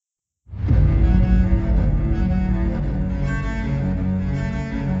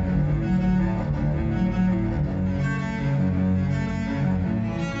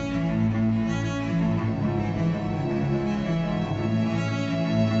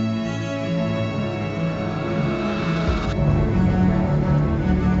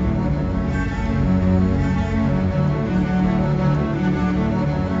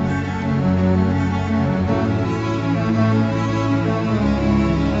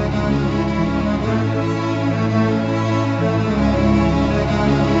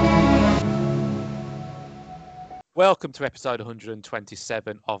Welcome to episode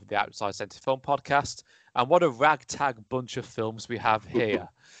 127 of the Outside Centre Film Podcast. And what a ragtag bunch of films we have here.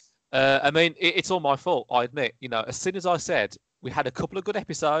 It's all my fault, I admit. You know, as soon as I said we had a couple of good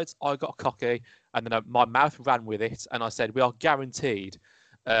episodes, I got cocky and then my mouth ran with it. And I said, we are guaranteed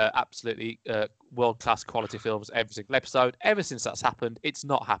absolutely world-class quality films every single episode. Ever since that's happened, it's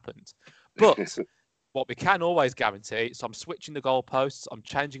not happened. But what we can always guarantee, so I'm switching the goalposts, I'm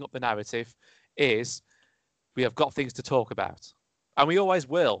changing up the narrative, is we have got things to talk about. And we always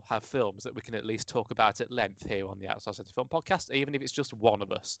will have films that we can at least talk about at length here on the Outside Centre Film Podcast, even if it's just one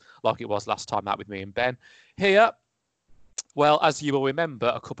of us, like it was last time out with me and Ben. Here, well, as you will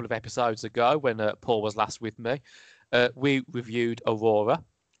remember, a couple of episodes ago when Paul was last with me, we reviewed Aurora,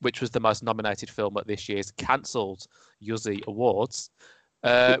 which was the most nominated film at this year's cancelled Yuzzy Awards. We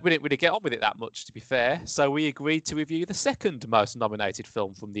didn't really get on with it that much, to be fair. So we agreed to review the second most nominated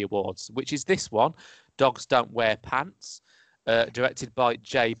film from the awards, which is this one, Dogs Don't Wear Pants, directed by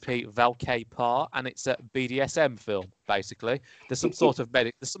J.P. Valkapar, and it's a BDSM film. Basically, there's some sort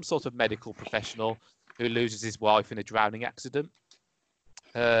of medical professional who loses his wife in a drowning accident,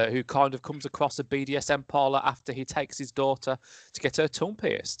 who kind of comes across a BDSM parlor after he takes his daughter to get her tongue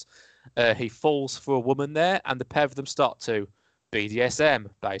pierced. He falls for a woman there, and the pair of them start to BDSM,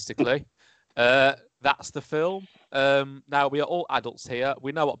 basically. That's the film. Now, we are all adults here.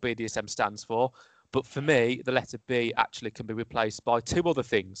 We know what BDSM stands for. But for me, the letter B actually can be replaced by two other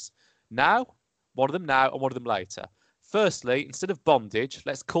things. Now, one of them now and one of them later. Firstly, instead of bondage,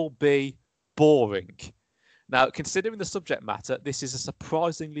 let's call B boring. Now, considering the subject matter, this is a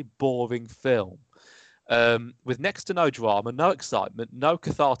surprisingly boring film. With next to no drama, no excitement, no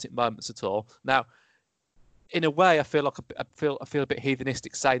cathartic moments at all. Now, in a way, I feel a bit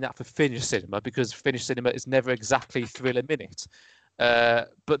heathenistic saying that for Finnish cinema, because Finnish cinema is never exactly thrill a minute.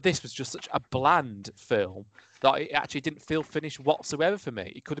 But this was just such a bland film that it actually didn't feel Finnish whatsoever for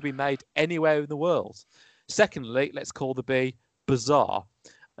me. It could have been made anywhere in the world. Secondly, let's call the B bizarre.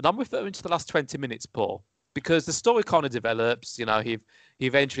 And I'm referring to the last 20 minutes, Paul, because the story kind of develops. You know, he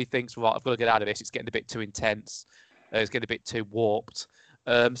eventually thinks, right, I've got to get out of this. It's getting a bit too intense. It's getting a bit too warped.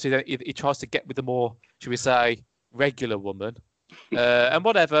 So he tries to get with the more, should we say, regular woman. And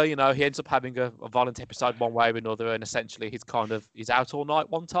whatever, you know, he ends up having a violent episode one way or another, and essentially he's out all night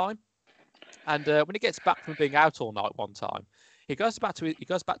one time. And when he gets back from being out all night one time, he goes back to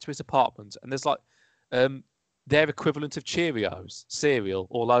his apartment, and there's like their equivalent of Cheerios cereal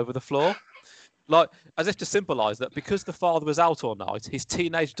all over the floor. Like, as if to symbolise that because the father was out all night, his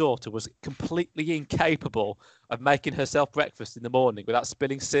teenage daughter was completely incapable of making herself breakfast in the morning without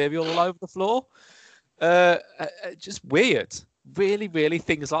spilling cereal all over the floor. Just weird. Really, really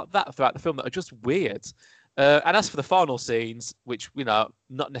things like that throughout the film that are just weird. And as for the final scenes, which, you know,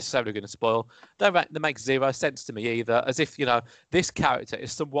 not necessarily going to spoil, they make zero sense to me either. As if, you know, this character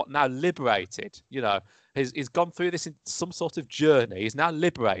is somewhat now liberated. You know, he's gone through this in some sort of journey. He's now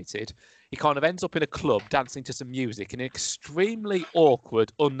liberated. He kind of ends up in a club dancing to some music in an extremely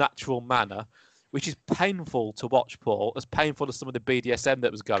awkward, unnatural manner, which is painful to watch, Paul, as painful as some of the BDSM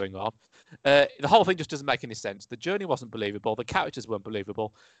that was going on. The whole thing just doesn't make any sense. The journey wasn't believable. The characters weren't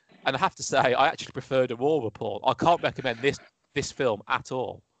believable. And I have to say, I actually preferred Aurora, Paul. I can't recommend this film at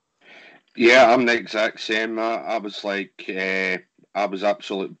all. Yeah, I'm the exact same. I was like, I was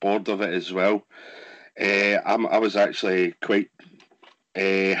absolutely bored of it as well. I was actually quite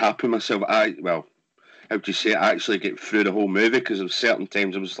happy myself. How do you say it? I actually get through the whole movie, because there was certain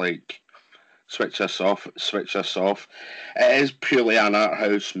times I was like, switch this off. It is purely an art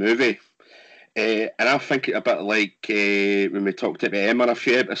house movie. And I think it a bit like when we talked about Emma a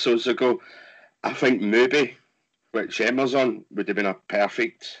few episodes ago. I think Mubi, which Emma's on, would have been a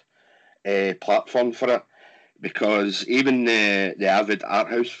perfect platform for it, because even the avid art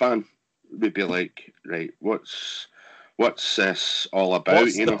house fan would be like, right, what's this all about?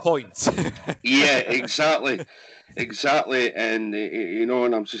 What's the point? Yeah, exactly. And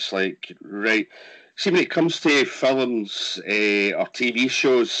and I'm just like, right. See, when it comes to films or TV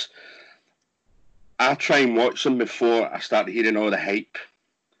shows, I try and watch them before I start hearing all the hype.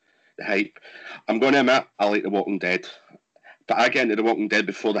 I'm going to admit, I like The Walking Dead, but I get into The Walking Dead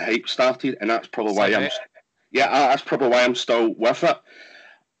before the hype started, and that's probably why that's probably why I'm still with it.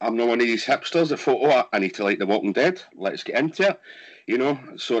 I'm not one of these hipsters that thought, oh, I need to like The Walking Dead. Let's get into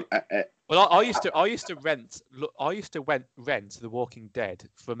it, So. Well, I used to rent The Walking Dead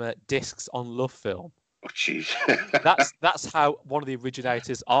from discs on Love Film. Oh, jeez. that's how one of the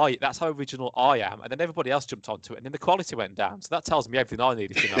originators that's how original I am, and then everybody else jumped onto it, and then the quality went down. So that tells me everything I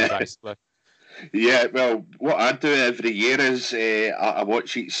needed to know, basically. Yeah, well, what I do every year is I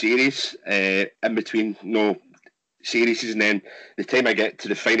watch each series in between series, and then the time I get to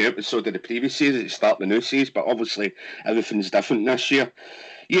the final episode of the previous series, it's start the new series. But obviously, everything's different this year.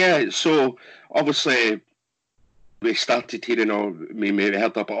 Yeah, so obviously we started hearing, or we maybe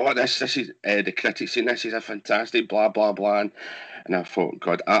heard about, this is the critics saying this is a fantastic blah blah blah, and I thought,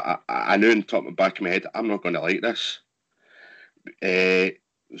 God, I knew in the top of the back of my head, I'm not going to like this.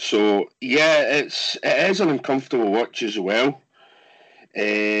 So yeah, it is an uncomfortable watch as well.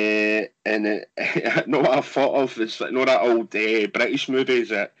 And know what I thought of is that, that old British movies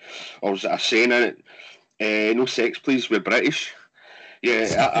that, or was it a saying in it? No sex, please, we're British.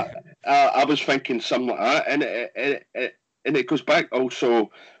 Yeah, I was thinking something like that, and it goes back also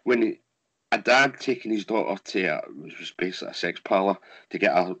when a dad taking his daughter to which was basically a sex parlour to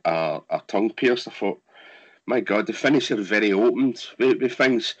get her tongue pierced. I thought, my God, the finish are very opened with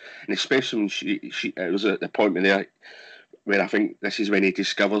things, and especially when she it was at the point where I think this is when he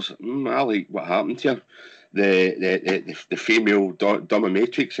discovers, I like what happened to her, the female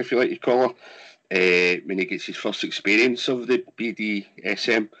dominatrix, if you like to call her. When he gets his first experience of the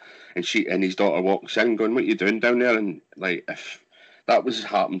BDSM, and his daughter walks in going, "What are you doing down there?" And like, if that was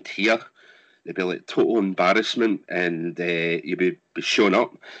happened here, there'd be like total embarrassment, and you'd be showing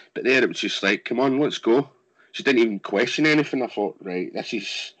up. But there, it was just like, "Come on, let's go." She didn't even question anything. I thought, right, this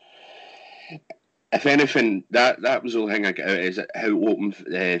is. If anything, that was the only thing I get out is how open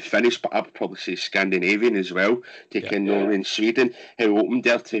finished, but I'd probably say Scandinavian as well, taking Norway and Sweden, how open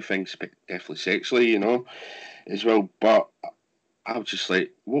they're to things, but definitely sexually, as well. But I was just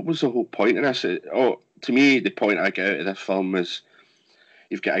like, what was the whole point of this? To me, the point I get out of this film was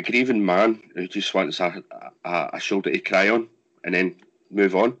you've got a grieving man who just wants a shoulder to cry on and then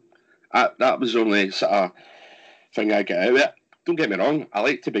move on. That was the only sort of thing I get out of it. Don't get me wrong, I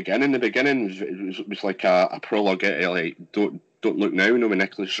liked the beginning. The beginning was like a prologue to like Don't Look Now, with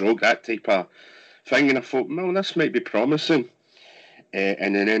Nicholas Roeg, that type of thing. And I thought, well, this might be promising.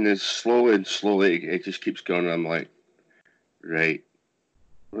 And then as slowly and slowly it just keeps going. And I'm like, right,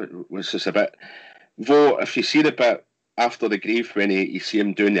 what's this about? Though if you see the bit after the grief when you see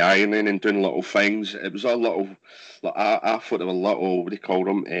him doing the ironing and doing little things, it was a little, like, I thought there were little, what do you call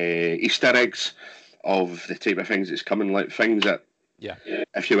them, Easter eggs of the type of things that's coming, like things that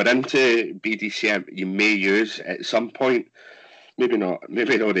if you were into BDSM you may use at some point, maybe not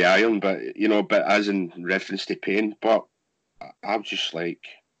the iron, but but as in reference to pain. But I was just like,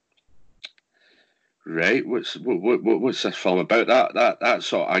 right, what's this film about?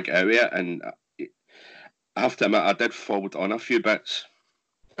 That's what I get out of it. And I have to admit, I did forward on a few bits.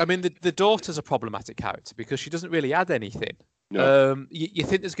 I mean, the daughter's a problematic character because she doesn't really add anything. No. You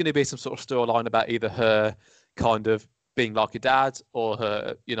think there's going to be some sort of storyline about either her kind of being like a dad or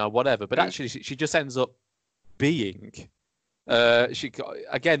her, whatever. But actually, she just ends up being.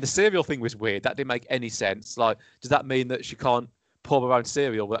 Again, the cereal thing was weird. That didn't make any sense. Like, does that mean that she can't pour her own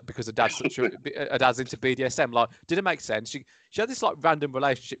cereal because her dad's her dad's into BDSM? Like, did it make sense? She had this like random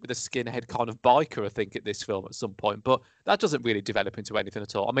relationship with a skinhead kind of biker, I think, at this film at some point, but that doesn't really develop into anything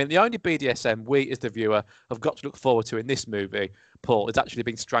at all. I mean, the only BDSM we as the viewer have got to look forward to in this movie, Paul, is actually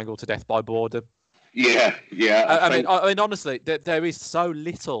being strangled to death by boredom. Yeah. I mean, honestly, there is so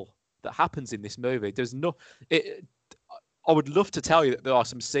little that happens in this movie. There's no. I would love to tell you that there are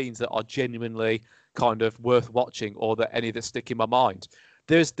some scenes that are genuinely kind of worth watching, or that any that stick in my mind.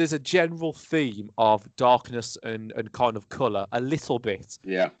 There's a general theme of darkness and kind of colour, a little bit.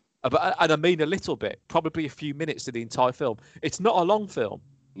 Yeah. And I mean a little bit, probably a few minutes to the entire film. It's not a long film.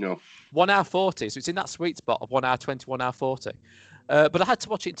 No. 1 hour 40, so it's in that sweet spot of 1 hour 20, 1 hour 40. But I had to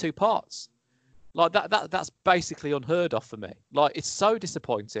watch it in 2 parts. Like that's basically unheard of for me. Like, it's so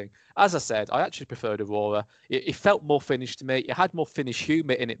disappointing. As I said, I actually preferred Aurora. It felt more finished to me. It had more Finnish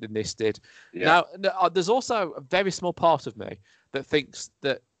humour in it than this did. Yeah. Now, there's also a very small part of me that thinks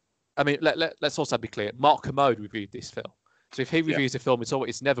that. I mean, let's also be clear. Mark Commode reviewed this film, so if he reviews a film,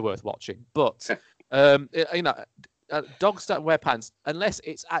 it's never worth watching. But Dogs Don't Wear Pants, unless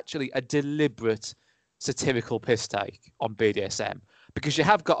it's actually a deliberate satirical piss take on BDSM. Because you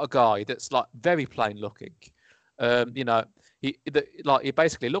have got a guy that's like very plain looking, he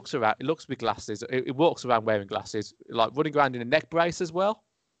basically looks around. He looks with glasses. He walks around wearing glasses, like running around in a neck brace as well.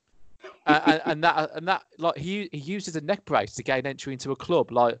 And that like he uses a neck brace to gain entry into a club.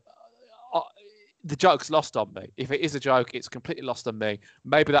 Like, the joke's lost on me. If it is a joke, it's completely lost on me.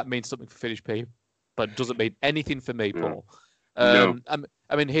 Maybe that means something for Finnish people, but it doesn't mean anything for me, Paul. No.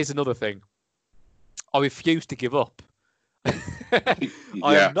 I mean, here's another thing. I refuse to give up.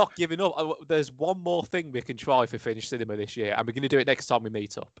 I am not giving up. There's one more thing we can try for Finnish cinema this year, and we're going to do it next time we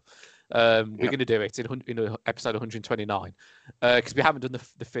meet up. We're going to do it in episode 129 because we haven't done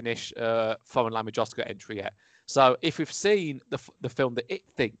the Finnish foreign language Oscar entry yet. So if we've seen the film that it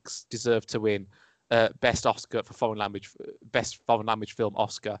thinks deserved to win best Oscar for foreign language, best foreign language film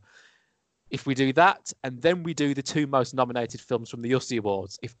Oscar, if we do that, and then we do the two most nominated films from the Ussie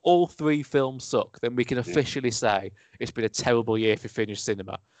Awards, if all three films suck, then we can officially say it's been a terrible year for Finnish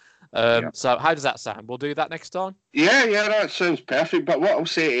cinema. So how does that sound? We'll do that next time? Yeah, that sounds perfect. But what I'll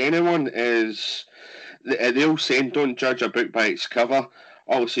say to anyone is, the old saying, don't judge a book by its cover.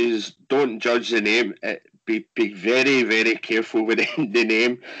 All it says, don't judge the name. Be very, very careful with the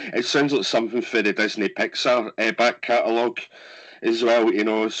name. It sounds like something for the Disney Pixar back catalogue as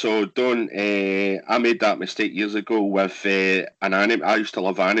well, so don't... I made that mistake years ago with an anime. I used to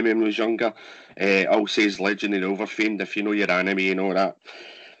love anime when I was younger. All says Legend and Overfiend. If you know your anime, you know that.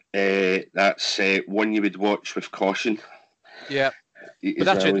 That's one you would watch with caution. Yeah. But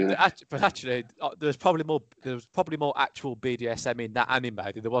actually, there's probably more actual BDSM in that anime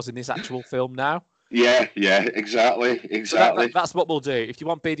than there was in this actual film now. Yeah, exactly. So that's what we'll do. If you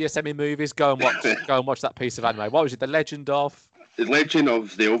want BDSM in movies, go and watch that piece of anime. What was it? The Legend of the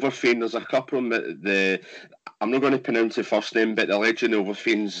Overfiend. There's a couple of them. I'm not going to pronounce the first name, but the Legend of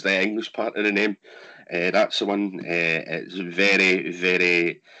Overfiend's the English part of the name. That's the one. It's very,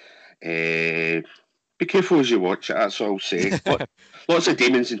 very. Be careful as you watch it. That's all I'll say. Lots of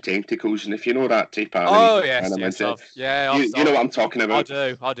demons and tentacles, and if you know that type of anime, you know what I'm talking about.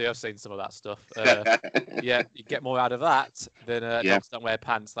 I do. I've seen some of that stuff. You get more out of that than Dogs Don't Wear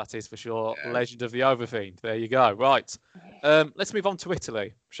Pants. That is for sure. Legend of the Overfiend. There you go. Right. Let's move on to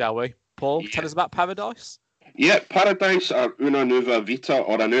Italy, shall we? Paul, tell us about Paradise. Yeah, Paradise, or Una Nuova Vita,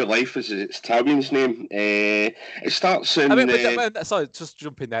 or A New Life is its Italian's name. It starts in... sorry, just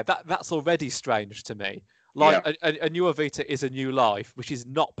jump in there. That's already strange to me. A Nuova Vita is a new life, which is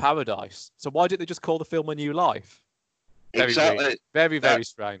not Paradise. So why didn't they just call the film A New Life? Exactly. Very, very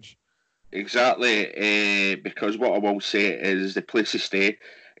strange. Exactly. Because what I will say is the place to stay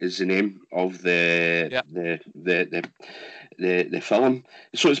is the name of the film.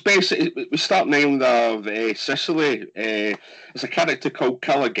 So it's basically, we start in the island of Sicily. There's a character called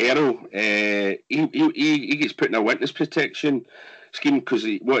Calogero. He gets put in a witness protection scheme because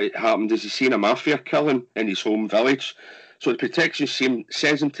what happened is he's seen a mafia killing in his home village. So the protection scheme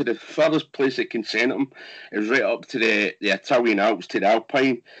sends him to the furthest place it can send him. It's right up to the Italian Alps, to the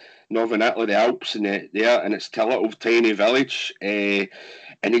Alpine, Northern Italy, the Alps, and it's to a little tiny village.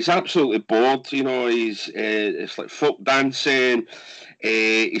 And he's absolutely bored, He's it's like folk dancing.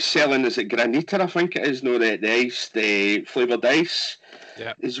 He's selling, is it granita? I think it is. No, the ice, the flavoured ice.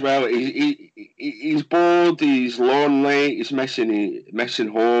 Yeah. As well, he's bored. He's lonely. He's missing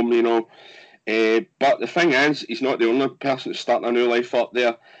home. But the thing is, he's not the only person that's starting a new life up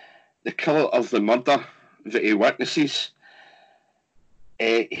there. The killer of the murder that he witnesses,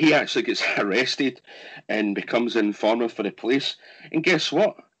 he actually gets arrested and becomes an informant for the police. And guess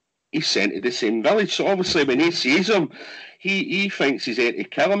what? He's sent to the same village. So obviously when he sees him, he thinks he's there to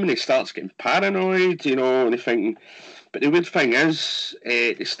kill him, and he starts getting paranoid, and he's thinking... But the weird thing is,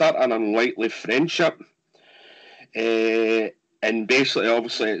 they start an unlikely friendship. And basically,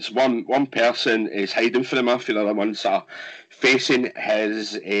 obviously, it's one person is hiding for the mafia, the other one's facing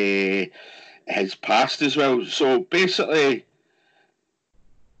his past as well. So basically...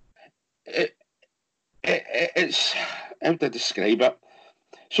 It's how to describe it.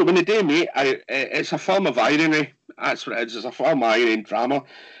 So when they do meet, it's a film of irony. That's what it is. It's a film of irony and drama.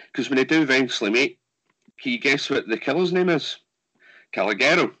 Because when they do eventually meet, can you guess what the killer's name is?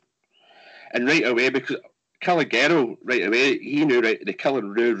 Calogero. And right away, because Calogero, right away, the killer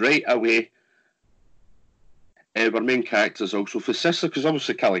knew right away. Our main character is also from Sicily, because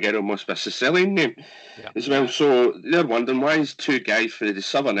obviously Calogero must be a Sicilian name as well. So they're wondering why is two guys from the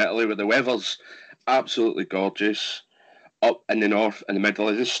southern Italy where the weather's absolutely gorgeous up in the north in the middle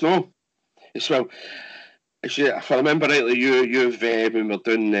of the snow as well. Actually, if I remember rightly, you've when we're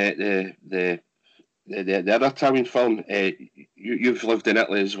doing the other Italian film, you've lived in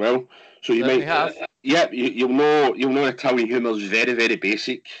Italy as well, so you might have. You'll know Italian humour is very, very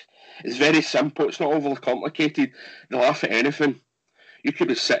basic. It's very simple. It's not overly complicated. They laugh at anything. You could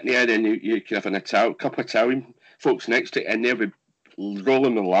be sitting there and you could have a couple of Italian folks next to it, and they'll be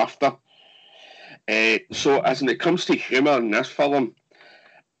rolling with laughter. So as when it comes to humour in this film,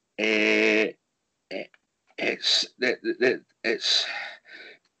 it's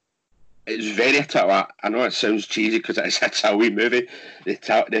very Italian. I know it sounds cheesy because it's an Italian movie.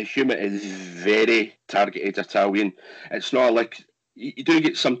 The humour is very targeted Italian. It's not like you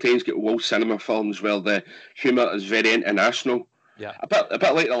do sometimes get world cinema films where the humour is very international. Yeah, a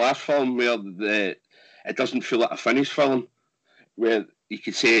bit like the last film where it doesn't feel like a Finnish film, where you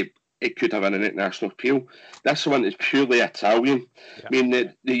could say it could have an international appeal. This one is purely Italian. Yeah. I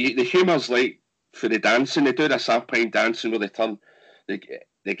mean, the humour's like for the dancing. They do this alpine dancing where they turn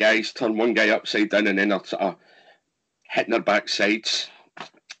the guys turn one guy upside down and then they're sort of hitting their backsides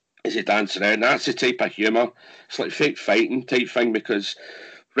as they dance around. That's the type of humour. It's like fake fighting type thing because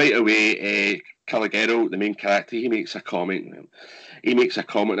right away, Calogero, the main character, he makes a comment. He makes a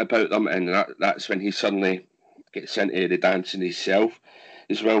comment about them, and that's when he suddenly gets into the dancing himself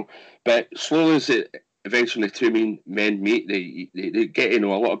as well. But slowly as eventually the two men meet, they get to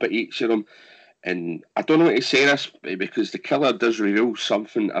know a lot about each of them. And I don't know what to say this because the killer does reveal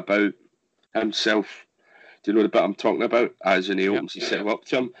something about himself. Do you know the bit I'm talking about? As in he opens himself up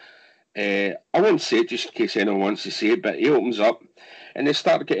to him. I won't say it just in case anyone wants to see it, but he opens up and they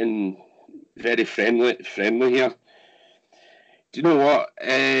start getting very friendly here. Do you know what?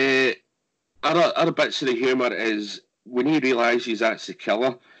 Other bits of the humour is when he realises that's the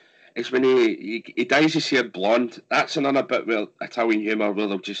killer. It's when he dyes his hair blonde. That's another bit where Italian humour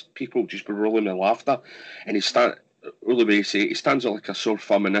where people just be rolling with laughter, and he stands up like a sore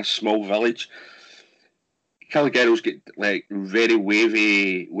thumb in this small village. Caligero's got like very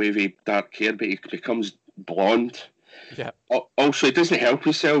wavy dark hair, but he becomes blonde. Yeah. Also, he doesn't help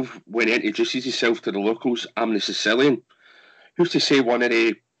himself when he introduces himself to the locals. I'm the Sicilian. Who's to say one of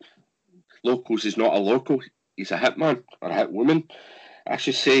the locals is not a local? He's a hitman or a hitwoman. I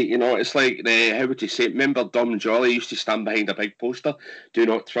should say, it's like how would you say it? Remember Dom Jolly used to stand behind a big poster, "Do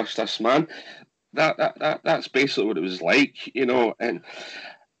not trust this man." That's basically what it was like, and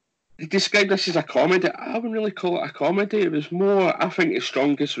they described this as a comedy. I wouldn't really call it a comedy. It was more, I think the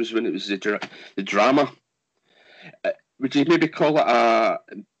strongest was when it was the drama. Would you maybe call it a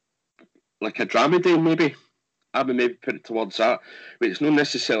dramedy, maybe? I would maybe put it towards that. But it's not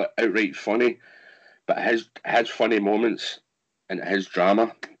necessarily outright funny, but it has funny moments and it has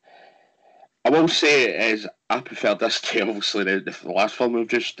drama. I will say I prefer this to obviously the last film we've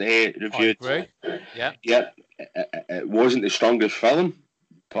just reviewed. I agree. Yeah. Yeah, it wasn't the strongest film,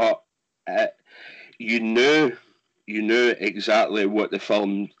 but you knew exactly what the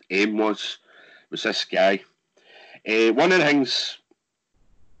film's aim was this guy. One of the things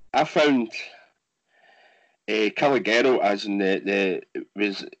I found Calogero as in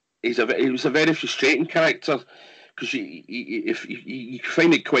he was a very frustrating character because you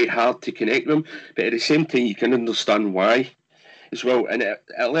find it quite hard to connect with him, but at the same time you can understand why as well, and it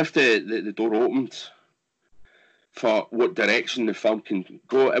left the door opened for what direction the film can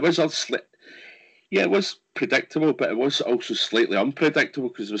go. It was it was predictable, but it was also slightly unpredictable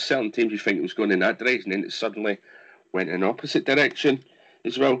because there were certain times you think it was going in that direction and it suddenly went in the opposite direction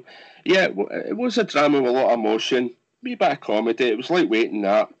as well. Yeah, it was a drama with a lot of emotion, wee bit of comedy. It was lightweight in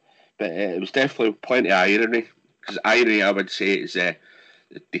that, but it was definitely plenty of irony. Because irony, I would say, is the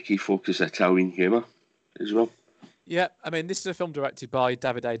key focus of Italian humour as well. Yeah, I mean, this is a film directed by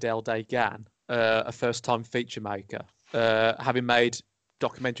Davide Del Degan, a first-time feature maker, having made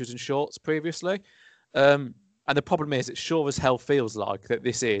documentaries and shorts previously. And the problem is, it sure as hell feels like that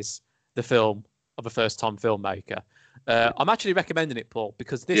this is the film of a first-time filmmaker. I'm actually recommending it, Paul,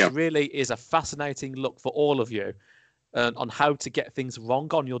 because this really is a fascinating look for all of you on how to get things wrong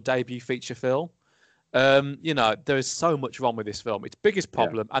on your debut feature film. There is so much wrong with this film. Its biggest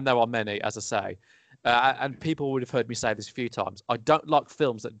problem, and there are many, as I say, and people would have heard me say this a few times, I don't like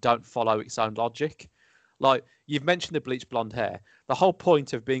films that don't follow its own logic. Like, you've mentioned the bleach blonde hair. The whole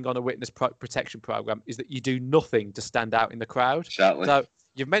point of being on a witness protection program is that you do nothing to stand out in the crowd. Exactly. So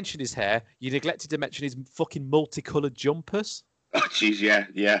you've mentioned his hair. You neglected to mention his fucking multicoloured jumpers. Oh, jeez,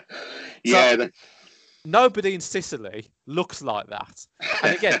 yeah. So, nobody in Sicily looks like that.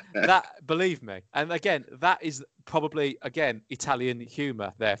 And again, believe me, and again, that is probably, Italian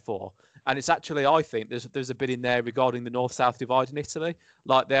humour, therefore. And it's actually, I think, there's a bit in there regarding the North-South divide in Italy.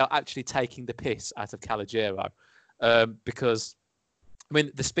 Like, they are actually taking the piss out of Calogero. Because, I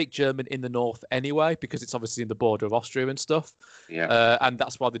mean, they speak German in the north anyway, because it's obviously in the border of Austria and stuff. Yeah. And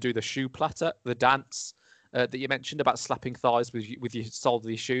that's why they do the shoe platter, the dance that you mentioned about slapping thighs with your soles of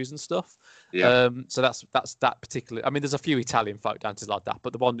your shoes and stuff. Yeah. So that's that particular. I mean, there's a few Italian folk dances like that,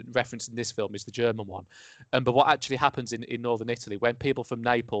 but the one referenced in this film is the German one. But what actually happens in northern Italy when people from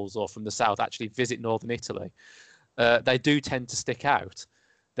Naples or from the south actually visit northern Italy, they do tend to stick out.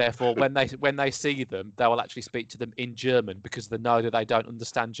 Therefore, when they see them, they will actually speak to them in German because they know that they don't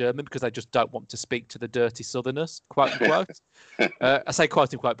understand German because they just don't want to speak to the dirty Southerners, quote unquote. I say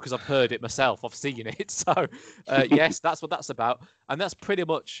quote unquote because I've heard it myself. I've seen it. So, yes, that's what that's about. And that's pretty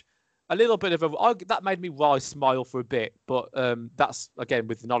much a little bit of that made me smile for a bit. But that's, again,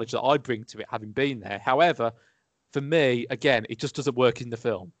 with the knowledge that I bring to it, having been there. However, for me, again, it just doesn't work in the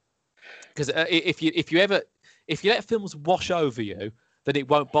film. Because if you let films wash over you, then it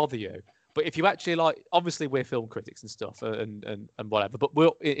won't bother you. But if you actually like, obviously we're film critics and stuff and whatever, but we're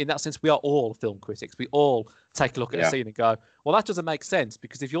in that sense we are all film critics. We all take a look at a scene and go, well, that doesn't make sense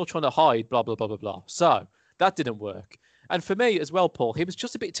because if you're trying to hide blah blah blah blah blah, so that didn't work. And for me as well, Paul, he was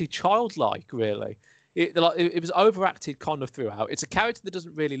just a bit too childlike, really. It was overacted kind of throughout. It's a character that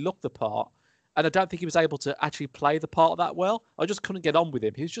doesn't really look the part, and I don't think he was able to actually play the part that well. I just couldn't get on with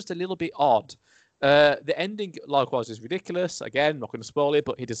him. He was just a little bit odd. The ending, likewise, is ridiculous. Again, not going to spoil it,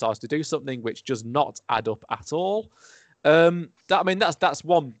 but he decides to do something which does not add up at all. That's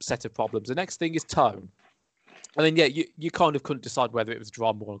one set of problems. The next thing is tone. I mean, you kind of couldn't decide whether it was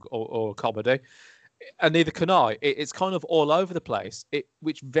drama or a comedy, and neither can I. It's kind of all over the place,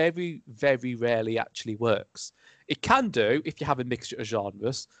 which very, very rarely actually works. It can do if you have a mixture of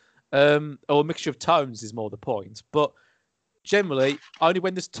genres, or a mixture of tones is more the point. But generally, only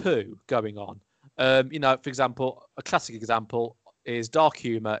when there's two going on. For example, a classic example is dark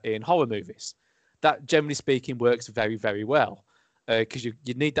humor in horror movies. That, generally speaking, works very, very well because you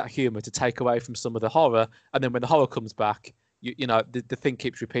need that humor to take away from some of the horror, and then when the horror comes back, the thing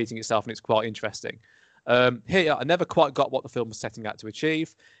keeps repeating itself, and it's quite interesting. Here, I never quite got what the film was setting out to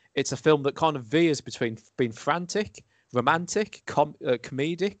achieve. It's a film that kind of veers between being frantic, romantic,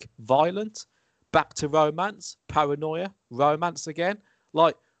 comedic, violent, back to romance, paranoia, romance again.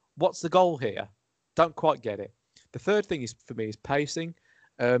 Like, what's the goal here? Don't quite get it. The third thing is for me is pacing.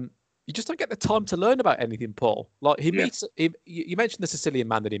 You just don't get the time to learn about anything, Paul. Like you mentioned the Sicilian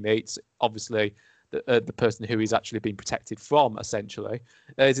man that he meets, obviously the person who he's actually been protected from, essentially,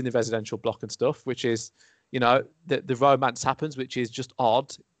 is in the residential block and stuff, which is, the romance happens, which is just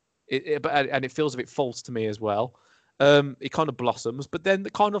odd, and it feels a bit false to me as well. It kind of blossoms, but then the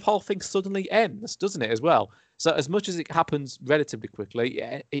kind of whole thing suddenly ends, doesn't it, as well? So as much as it happens relatively quickly,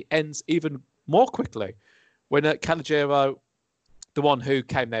 it ends even more quickly when Calogero, the one who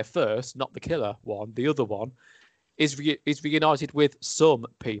came there first, not the killer one, the other one, is reunited with some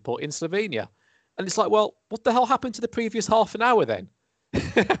people in Slovenia. And it's like, well, what the hell happened to the previous half an hour then?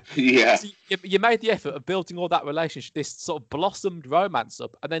 Yeah. So you made the effort of building all that relationship, this sort of blossomed romance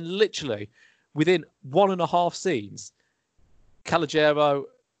up, and then literally within 1.5 scenes, Calogero,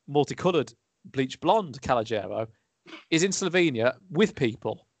 multicoloured, bleach blonde Calogero, is in Slovenia with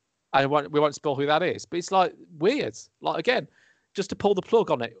people. And we won't spoil who that is. But it's like weird. Like, again, just to pull the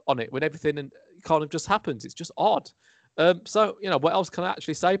plug on it when everything kind of just happens. It's just odd. So, what else can I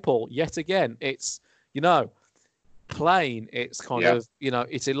actually say, Paul? Yet again, it's, plain. It's kind of,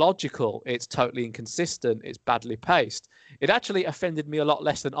 it's illogical. It's totally inconsistent. It's badly paced. It actually offended me a lot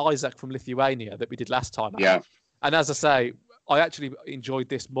less than Isaac from Lithuania that we did last time. Yeah. And as I say, I actually enjoyed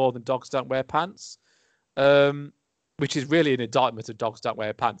this more than Dogs Don't Wear Pants, which is really an indictment of Dogs Don't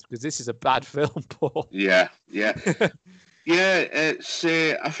Wear Pants, because this is a bad film, Paul. Yeah. It's.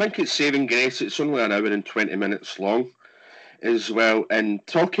 I think it's saving grace. It's only an hour and 20 minutes long, as well. And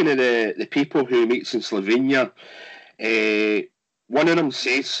talking to the people who he meets in Slovenia, one of them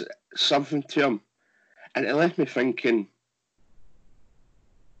says something to him, and it left me thinking: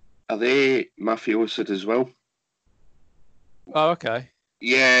 are they mafiosi as well? Oh, okay.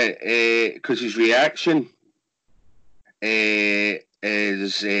 Yeah, because his reaction is,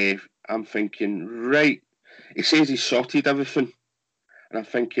 I'm thinking, right. He says he sorted everything, and I'm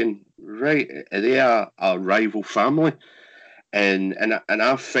thinking, right, are they a rival family? And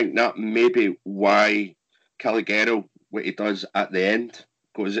I think that maybe why Calogero, what he does at the end,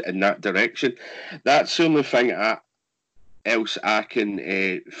 goes in that direction. That's the only thing else I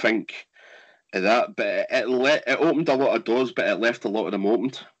can think of that. But it opened a lot of doors, but it left a lot of them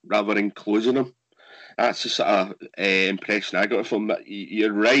opened rather than closing them. That's the sort of impression I got from it.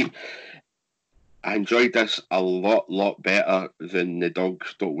 You're right. I enjoyed this a lot better than the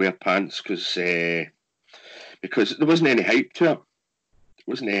Dogs Don't Wear Pants because there wasn't any hype to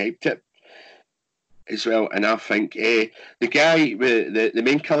it. As well, and I think the guy, the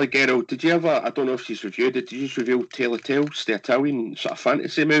main Calogero, did you ever? I don't know if she's reviewed it. Did you just review Tale of Tales, the Italian sort of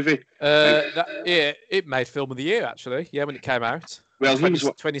fantasy movie? It made Film of the Year actually. Yeah, when it came out. Well, he was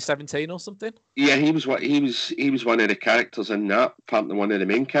 2017 or something. Yeah, he was one of the characters in that, apparently one of the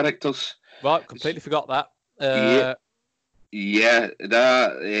main characters. Right, completely forgot that. I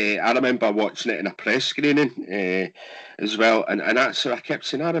remember watching it in a press screening as well, and that's what I kept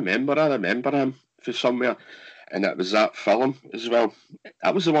saying. I remember him for somewhere, and it was that film as well.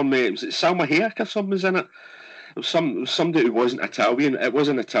 That was the one where was it Salma Hayek or something was in it. It was somebody who wasn't Italian. It was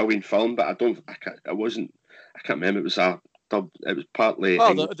an Italian film, but I can't remember. It was partly.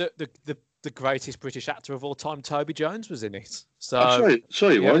 Well, the the greatest British actor of all time, Toby Jones, was in it. So,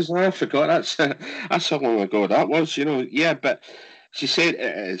 Sorry, he yeah. was. I forgot. That's how long ago that was. Yeah, but she said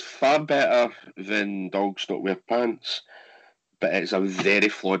it is far better than Dogs Don't Wear Pants, but it's a very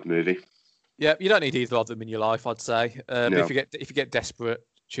flawed movie. Yeah, you don't need either of them in your life, I'd say. But No. if you get desperate,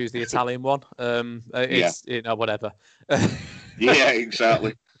 choose the Italian one. It's whatever. Yeah,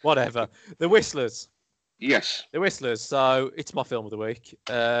 exactly. Whatever. The Whistlers. Yes. The Whistlers. So it's my film of the week.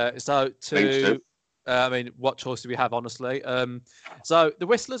 What choice do we have, honestly? So The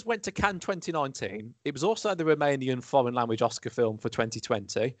Whistlers went to Cannes 2019. It was also the Romanian Foreign Language Oscar film for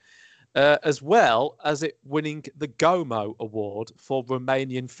 2020, as well as it winning the Gomo Award for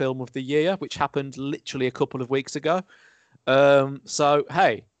Romanian Film of the Year, which happened literally a couple of weeks ago. So,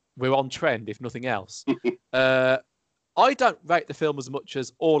 hey, we're on trend, if nothing else. I don't rate the film as much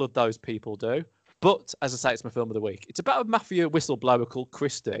as all of those people do. But, as I say, it's my film of the week. It's about a mafia whistleblower called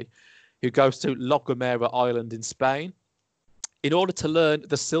Christy, who goes to La Gomera Island in Spain in order to learn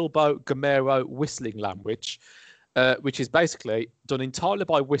the Silbo Gomero whistling language, which is basically done entirely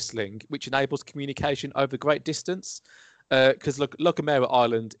by whistling, which enables communication over great distance. Because La Gomera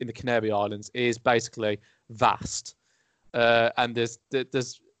Island in the Canary Islands is basically vast. And there's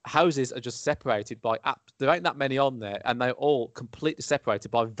houses are just separated by there ain't that many on there, and they're all completely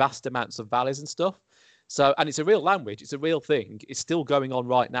separated by vast amounts of valleys and stuff. So, and it's a real language, it's a real thing. It's still going on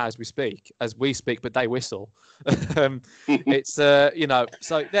right now as we speak, but they whistle. It's So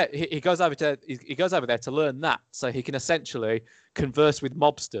yeah, he goes over there to learn that, so he can essentially converse with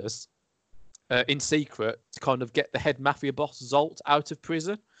mobsters in secret to kind of get the head mafia boss Zolt out of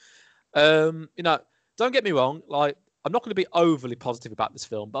prison. Don't get me wrong, like, I'm not going to be overly positive about this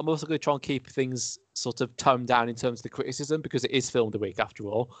film, but I'm also going to try and keep things sort of toned down in terms of the criticism, because it is film of the week after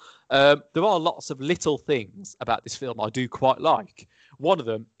all. There are lots of little things about this film I do quite like. One of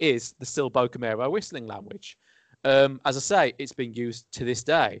them is the Silbo Gomero whistling language. As I say, it's being used to this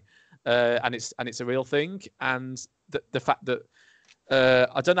day, and it's a real thing. And the fact that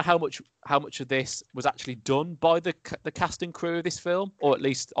I don't know how much of this was actually done by the cast and crew of this film, or at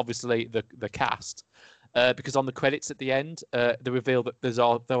least obviously the cast. Because on the credits at the end, they reveal that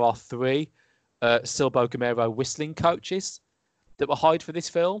there are 3 Silbo Gomero whistling coaches that were hired for this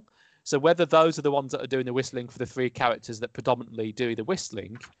film. So whether those are the ones that are doing the whistling for the 3 characters that predominantly do the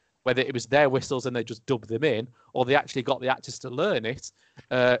whistling, whether it was their whistles and they just dubbed them in, or they actually got the actors to learn it,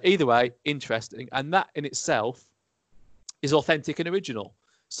 either way, interesting. And that in itself is authentic and original.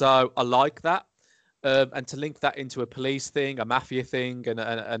 So I like that. And to link that into a police thing, a mafia thing, and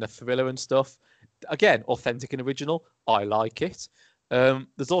a thriller and stuff, again, authentic and original. I like it.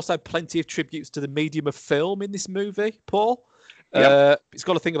 There's also plenty of tributes to the medium of film in this movie, Paul. Yep. It's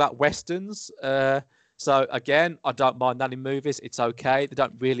got a thing about westerns. So again, I don't mind that in movies. It's okay. They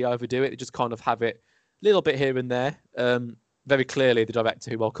don't really overdo it. They just kind of have it a little bit here and there. Very clearly, the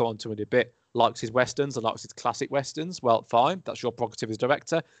director, who I'll come on to in a bit, likes his westerns and likes his classic westerns. Well, fine. That's your prerogative as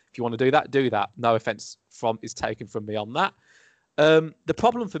director. If you want to do that, do that. No offense is taken from me on that. The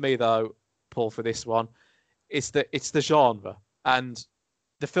problem for me, though, Paul, for this one, is that it's the genre, and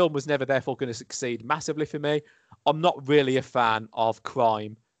the film was never therefore going to succeed massively for me. I'm not really a fan of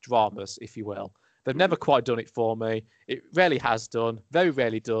crime dramas, if you will. They've never quite done it for me. It rarely has done, very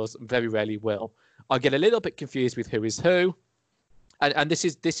rarely does, and very rarely will. I get a little bit confused with who is who, and this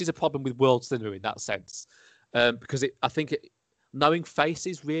is a problem with world cinema in that sense, because I think knowing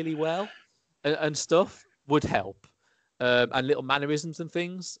faces really well and stuff would help. And little mannerisms and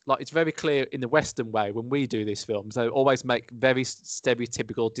things. Like, it's very clear in the Western way when we do these films, they always make very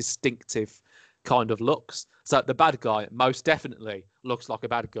stereotypical, distinctive kind of looks. So the bad guy most definitely looks like a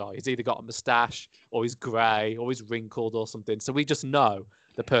bad guy. He's either got a moustache, or he's grey, or he's wrinkled or something. So we just know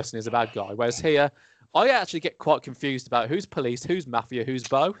the person is a bad guy. Whereas here, I actually get quite confused about who's police, who's mafia, who's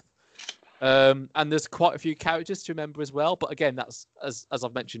both. And there's quite a few characters to remember as well. But again, that's as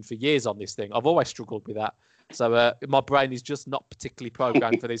I've mentioned for years on this thing. I've always struggled with that. So my brain is just not particularly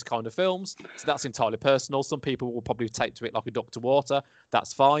programmed for these kind of films. So that's entirely personal. Some people will probably take to it like a duck to water.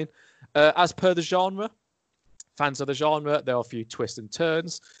 That's fine. As per the genre, fans of the genre, there are a few twists and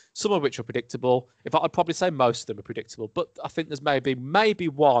turns, some of which are predictable. I'd probably say most of them are predictable. But I think there's maybe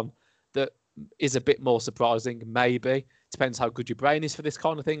one that is a bit more surprising. Maybe. Depends how good your brain is for this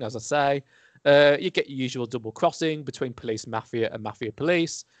kind of thing, as I say. You get your usual double crossing between police mafia and mafia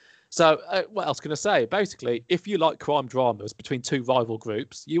police. So what else can I say? Basically, if you like crime dramas between 2 rival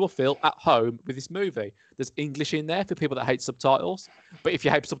groups, you will feel at home with this movie. There's English in there for people that hate subtitles. But if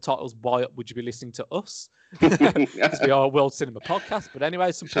you hate subtitles, why would you be listening to us? Because we are a world cinema podcast. But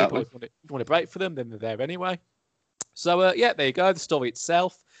anyway, some people, if you want to break for them, then they're there anyway. So, there you go. The story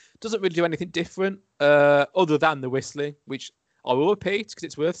itself. Doesn't really do anything different other than the whistling, which I will repeat because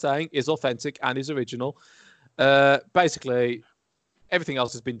it's worth saying is authentic and is original. Basically, everything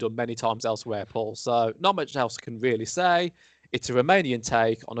else has been done many times elsewhere, Paul. So not much else I can really say. It's a Romanian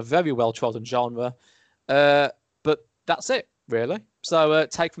take on a very well-trodden genre. But that's it, really. So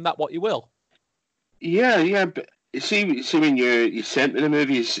take from that what you will. Yeah, but see when you sent me the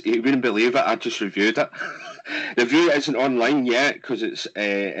movies, you wouldn't believe it. I just reviewed it. The review isn't online yet because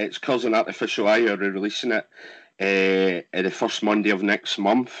it's Cousin Artificial Eye are releasing it the first Monday of next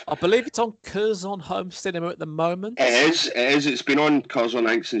month. I believe it's on Curzon Home Cinema at the moment. It is. It's been on Curzon,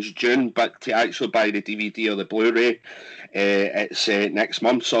 I think, since June, but to actually buy the DVD or the Blu-ray, it's next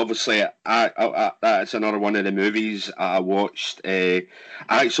month. So obviously, that's another one of the movies I watched. I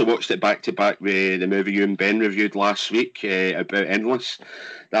actually watched it back to back with the movie you and Ben reviewed last week about Endless.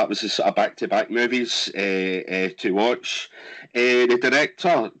 That was the sort of back-to-back movies to watch. The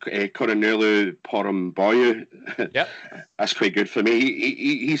director, Corneliu Porumboiu, Yep. that's quite good for me.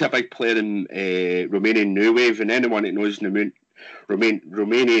 He's a big player in Romanian New Wave, and anyone that knows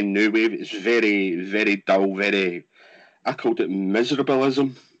Romanian New Wave is very, very dull, very, I called it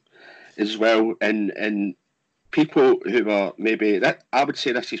miserableism as well. And people who are maybe, that I would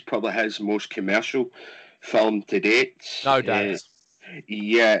say this is probably his most commercial film to date. No doubt.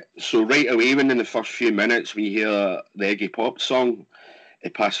 Yeah, so right away, even in the first few minutes, we hear the Iggy Pop song,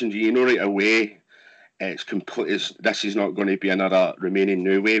 Passenger, you know right away, it's complete. This is not going to be another Romanian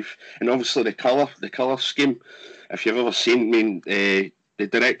New Wave. And obviously the colour scheme, if you've ever seen, the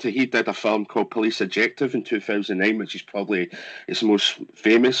director, he did a film called Police Objective in 2009, which is probably his most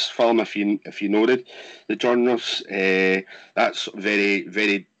famous film, if you know the genres. That's very,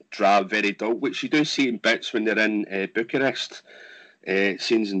 very drab, very dull, which you do see in bits when they're in Bucharest.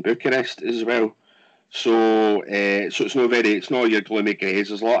 Scenes in Bucharest as well, so it's not your gloomy greys.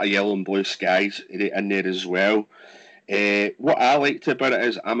 There's a lot of yellow and blue skies in there as well. What I liked about it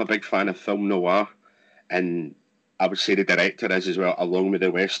is I'm a big fan of film noir, and I would say the director is as well, along with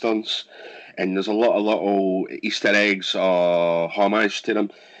the westerns. And there's a lot of little Easter eggs or homage to them.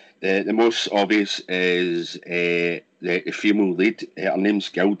 The most obvious is the female lead. Her name's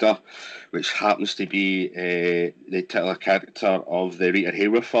Gilda, which happens to be the titular character of the Rita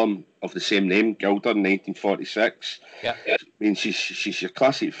Hayworth film of the same name, Gilda, in 1946. Yeah. I mean, she's your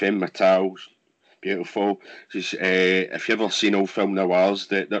classic femme fatale, beautiful. She's if you've ever seen old film noirs,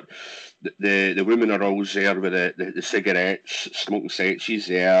 the women are always there with the cigarettes, smoking cigarettes. She's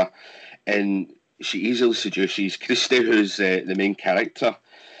there, and she easily seduces Christy, who's the main character.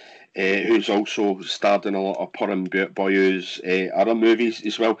 Who's also starred in a lot of Porumboiu's other movies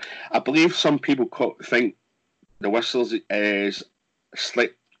as well. I believe some people think The Whistlers is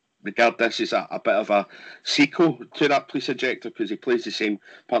regard this as a bit of a sequel to that Police Objective because he plays the same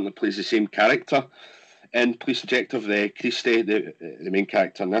partner, plays the same character in Police Objective. Christie, the main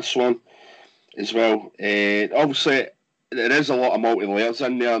character in this one as well. Obviously, there is a lot of multi layers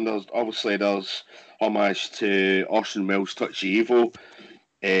in there, and there's homage to Orson Welles' Touch of Evil.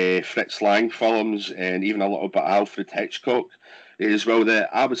 Fritz Lang films, and even a little bit of Alfred Hitchcock as well.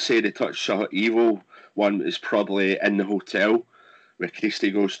 I would say the Touch of Evil one is probably in the hotel where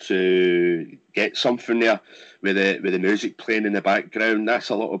Christie goes to get something there with the music playing in the background. That's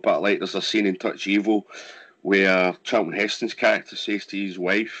a little bit like there's a scene in Touch of Evil where Charlton Heston's character says to his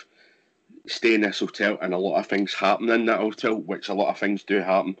wife, stay in this hotel, and a lot of things happen in that hotel, which a lot of things do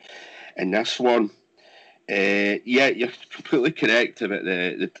happen in this one. Yeah, you're completely correct about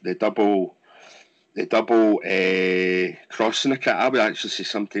the double crossing. I would actually say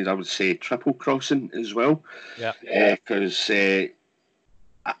sometimes I would say triple crossing as well. Yeah. Because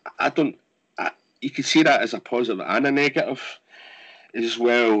I don't. You can see that as a positive and a negative as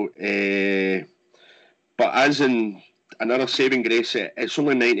well. But as in another saving grace, it's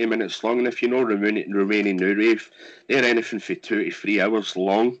only 90 minutes long, and if you know Romanian New Wave, they're anything from 2 to 3 hours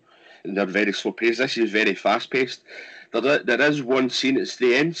long. And they're very slow paced. This is very fast paced. There is one scene, it's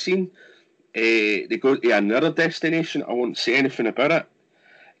the end scene. They go to another destination. I won't say anything about it.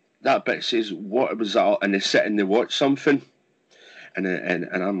 That bit says, what was that? And they sit and they watch something. And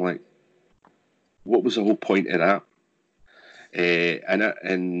I'm like, what was the whole point of that?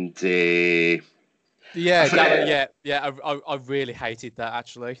 I really hated that,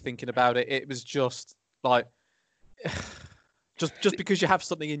 actually, thinking about it. It was just like... Just because you have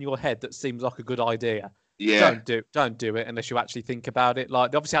something in your head that seems like a good idea, don't do it unless you actually think about it.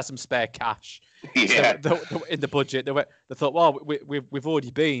 Like, they obviously had some spare cash in the budget. They thought, well, we've already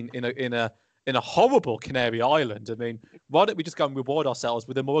been in a horrible Canary Island. I mean, why don't we just go and reward ourselves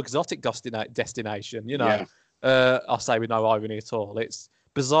with a more exotic destination? You know, I'll say with no irony at all.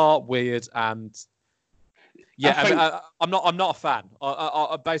 bizarre, weird, and yeah, I think, I'm not a fan.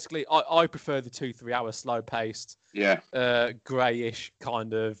 I basically I prefer the 2-3 hour slow paced, yeah, greyish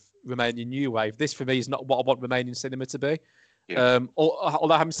kind of Romanian new wave. This for me is not what I want Romanian cinema to be. yeah,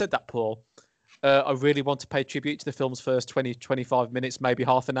 Although having said that, Paul, I really want to pay tribute to the film's first 20-25 minutes, maybe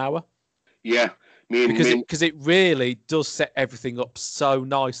half an hour, yeah. because it really does set everything up so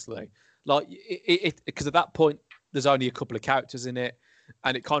nicely. Like because at that point there's only a couple of characters in it,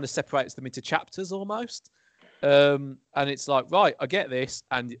 and it kind of separates them into chapters almost. And it's like, right, I get this,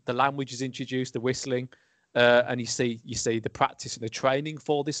 and the language is introduced, the whistling, and you see the practice and the training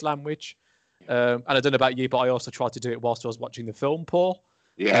for this language. And I don't know about you, but I also tried to do it whilst I was watching the film, Paul.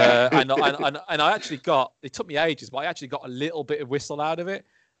 Yeah. And I actually got, it took me ages, but I actually got a little bit of whistle out of it,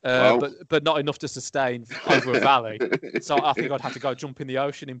 Wow. but not enough to sustain over a valley. So I think I'd have to go jump in the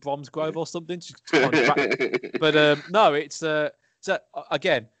ocean in Bromsgrove or something to kind of practice. But no, it's so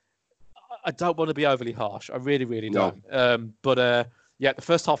again, I don't want to be overly harsh. I really, really don't. But yeah, the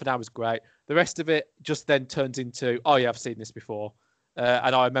first half an hour was great. The rest of it just then turns into, oh yeah, I've seen this before,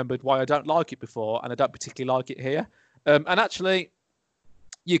 and I remembered why I don't like it before, and I don't particularly like it here. And actually,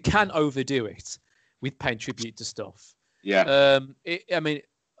 you can overdo it with paying tribute to stuff. Yeah. I mean,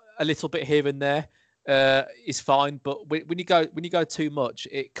 a little bit here and there is fine, but when you go too much,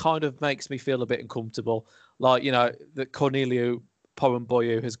 it kind of makes me feel a bit uncomfortable. Like, you know, that Corneliu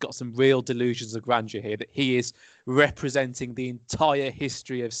Porumboiu has got some real delusions of grandeur here, that he is representing the entire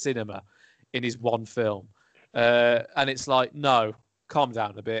history of cinema in his one film. And it's like, no, calm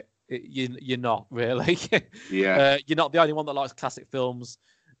down a bit. You're not really. Yeah. You're not the only one that likes classic films,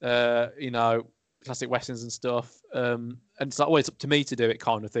 you know, classic westerns and stuff. And it's like, well, it's up to me to do it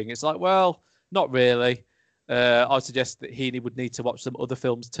kind of thing. It's like, well, not really. I suggest that he would need to watch some other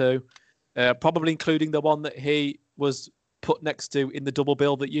films too, probably including the one that he was put next to in the double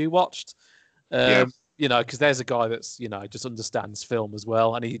bill that you watched. Yeah. You know, because there's a guy that's, you know, just understands film as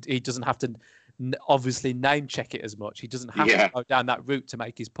well, and he doesn't have to obviously name check it as much. He doesn't have to go down that route to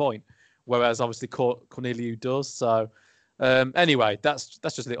make his point, whereas obviously Corneliu does. So anyway, that's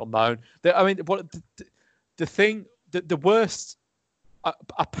just a little moan. I mean, the worst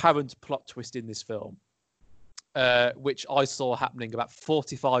apparent plot twist in this film, which I saw happening about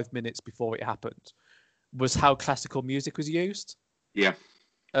 45 minutes before it happened, was how classical music was used. Yeah.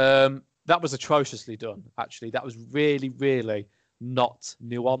 That was atrociously done, actually. That was really, really not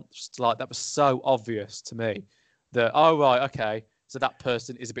nuanced. Like, that was so obvious to me that, oh, right, okay, so that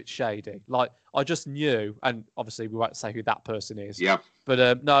person is a bit shady. Like, I just knew, and obviously we won't say who that person is. Yeah.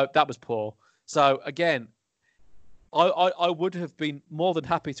 But no, that was poor. So, again, I would have been more than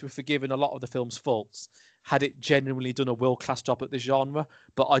happy to have forgiven a lot of the film's faults had it genuinely done a world-class job at the genre,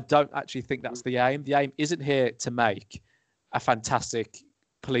 but I don't actually think that's the aim. The aim isn't here to make a fantastic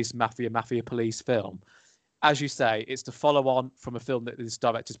mafia police film. As you say, it's to follow on from a film that this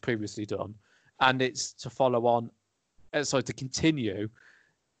director's previously done, and it's to follow on, to continue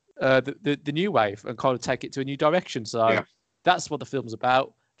the new wave and kind of take it to a new direction. So that's what the film's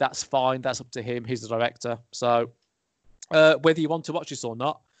about. That's fine. That's up to him. He's the director. So whether you want to watch this or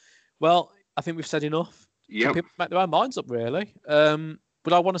not, well, I think we've said enough. Yeah. People make their own minds up, really.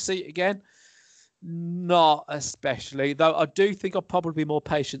 But I want to see it again. Not especially, though. I do think I'll probably be more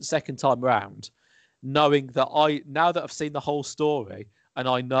patient second time round, knowing that now that I've seen the whole story and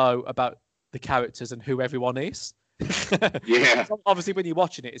I know about the characters and who everyone is. Yeah. Obviously, when you're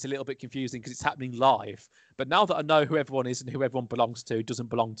watching it, it's a little bit confusing because it's happening live. But now that I know who everyone is and who everyone belongs to, doesn't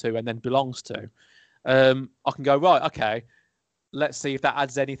belong to, and then belongs to, I can go, right, okay, let's see if that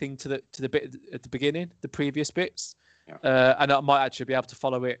adds anything to the bit at the beginning, the previous bits. Yeah. And I might actually be able to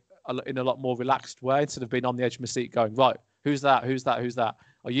follow it in a lot more relaxed way instead of being on the edge of my seat going, right, who's that? Who's that? Who's that?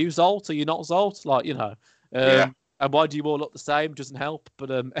 Are you Zolt? Are you not Zolt? Like, you know. And why do you all look the same? Doesn't help.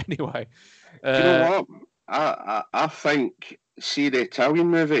 But anyway. Do you know what? I think, see the Italian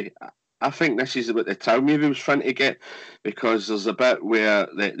movie, I think this is what the Italian movie was trying to get, because there's a bit where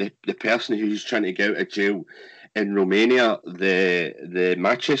the person who's trying to get out of jail in Romania, the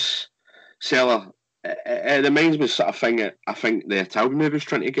matches seller, it reminds me of sort of thing that I think the Italian movie was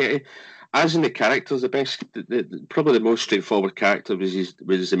trying to get at. As in the characters, probably the most straightforward character was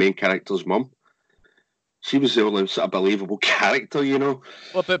the main character's mum. She was the only sort of believable character, you know.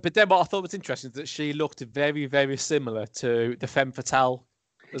 Well, but then what I thought was interesting is that she looked very, very similar to the femme fatale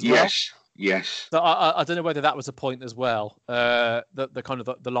as well. Yes. So I don't know whether that was a point as well, the kind of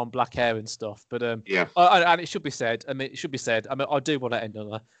the long black hair and stuff. But and it should be said. I mean, I do want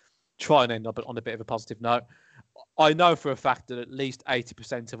to try and end up on a bit of a positive note. I know for a fact that at least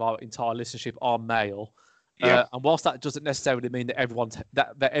 80% of our entire listenership are male. Yeah. And whilst that doesn't necessarily mean that everyone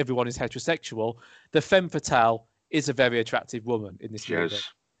is heterosexual, the femme fatale is a very attractive woman in this movie, Cheers.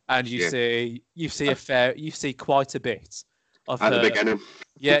 and you see quite a bit of At her. the beginning.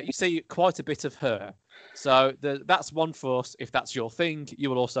 Yeah, you see quite a bit of her. So that's one for us. If that's your thing, you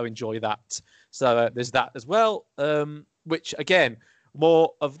will also enjoy that. So there's that as well. Which again,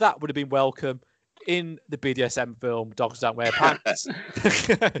 more of that would have been welcome in the BDSM film Dogs Don't Wear Pants.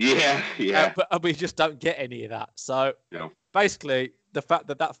 Yeah. But we just don't get any of that. So basically, the fact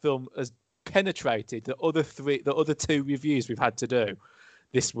that film has penetrated the other two reviews we've had to do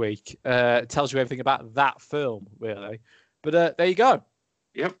this week tells you everything about that film, really. But there you go.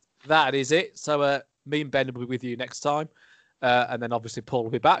 Yep. That is it. So me and Ben will be with you next time. And then obviously Paul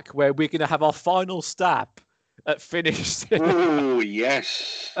will be back, where we're going to have our final stab at finished. Oh,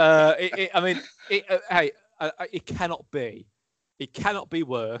 yes. It cannot be. It cannot be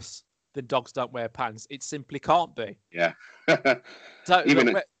worse than Dogs Don't Wear Pants. It simply can't be. Yeah. So,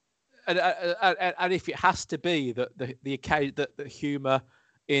 and if it has to be that the humour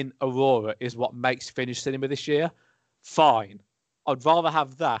in Aurora is what makes Finnish cinema this year, fine. I'd rather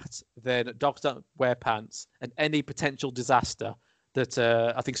have that than Dogs Don't Wear Pants and any potential disaster that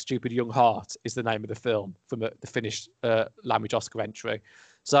I think Stupid Young Heart is the name of the film from the Finnish language Oscar entry.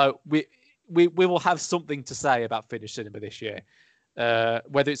 So we will have something to say about Finnish cinema this year.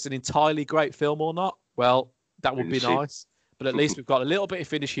 Whether it's an entirely great film or not, well, that would be nice. But at least we've got a little bit of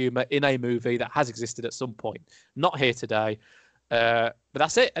Finnish humour in a movie that has existed at some point. Not here today. But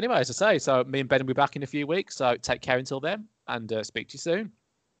that's it. Anyway, as I say, so me and Ben will be back in a few weeks. So take care until then, and speak to you soon.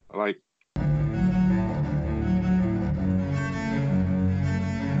 Bye.